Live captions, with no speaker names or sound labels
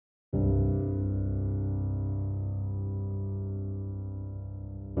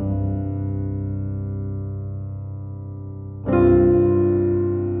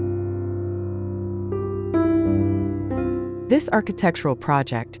This architectural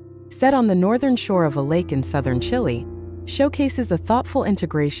project, set on the northern shore of a lake in southern Chile, showcases a thoughtful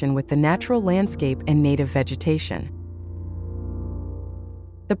integration with the natural landscape and native vegetation.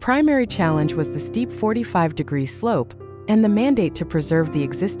 The primary challenge was the steep 45-degree slope and the mandate to preserve the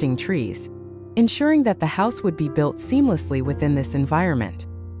existing trees, ensuring that the house would be built seamlessly within this environment.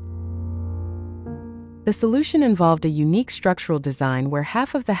 The solution involved a unique structural design where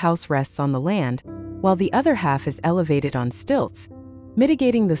half of the house rests on the land, while the other half is elevated on stilts,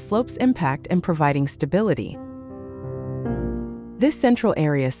 mitigating the slope's impact and providing stability. This central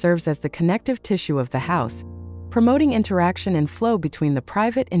area serves as the connective tissue of the house, promoting interaction and flow between the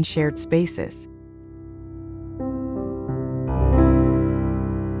private and shared spaces.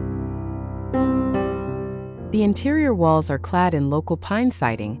 The interior walls are clad in local pine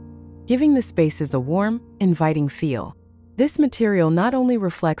siding, giving the spaces a warm, inviting feel. This material not only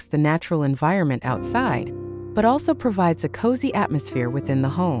reflects the natural environment outside, but also provides a cozy atmosphere within the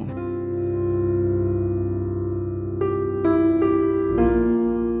home.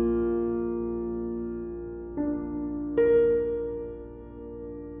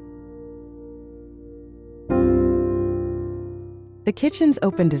 The kitchen's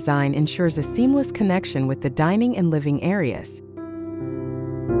open design ensures a seamless connection with the dining and living areas.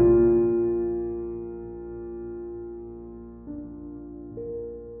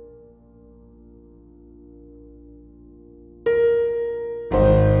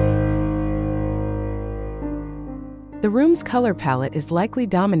 The room's color palette is likely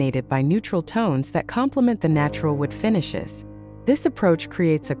dominated by neutral tones that complement the natural wood finishes. This approach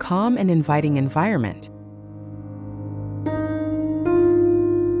creates a calm and inviting environment.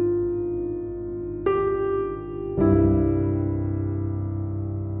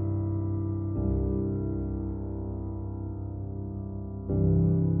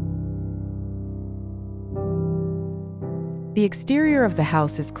 The exterior of the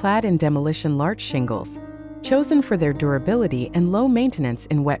house is clad in demolition larch shingles, chosen for their durability and low maintenance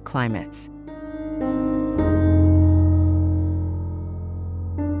in wet climates.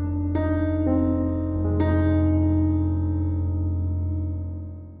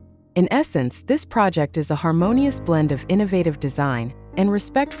 In essence, this project is a harmonious blend of innovative design and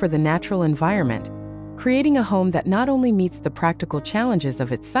respect for the natural environment, creating a home that not only meets the practical challenges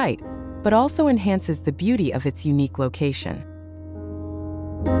of its site, but also enhances the beauty of its unique location.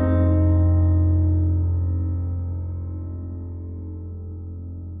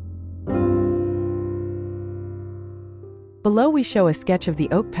 Below we show a sketch of the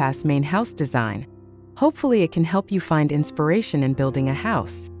Oak Pass main house design. Hopefully it can help you find inspiration in building a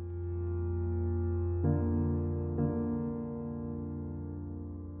house.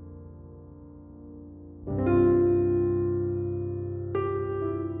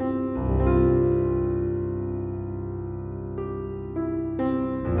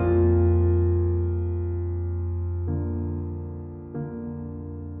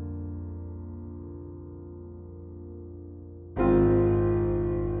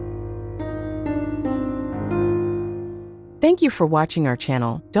 Thank you for watching our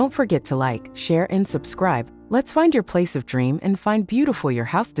channel. Don't forget to like, share, and subscribe. Let's find your place of dream and find beautiful your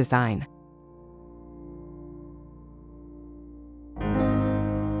house design.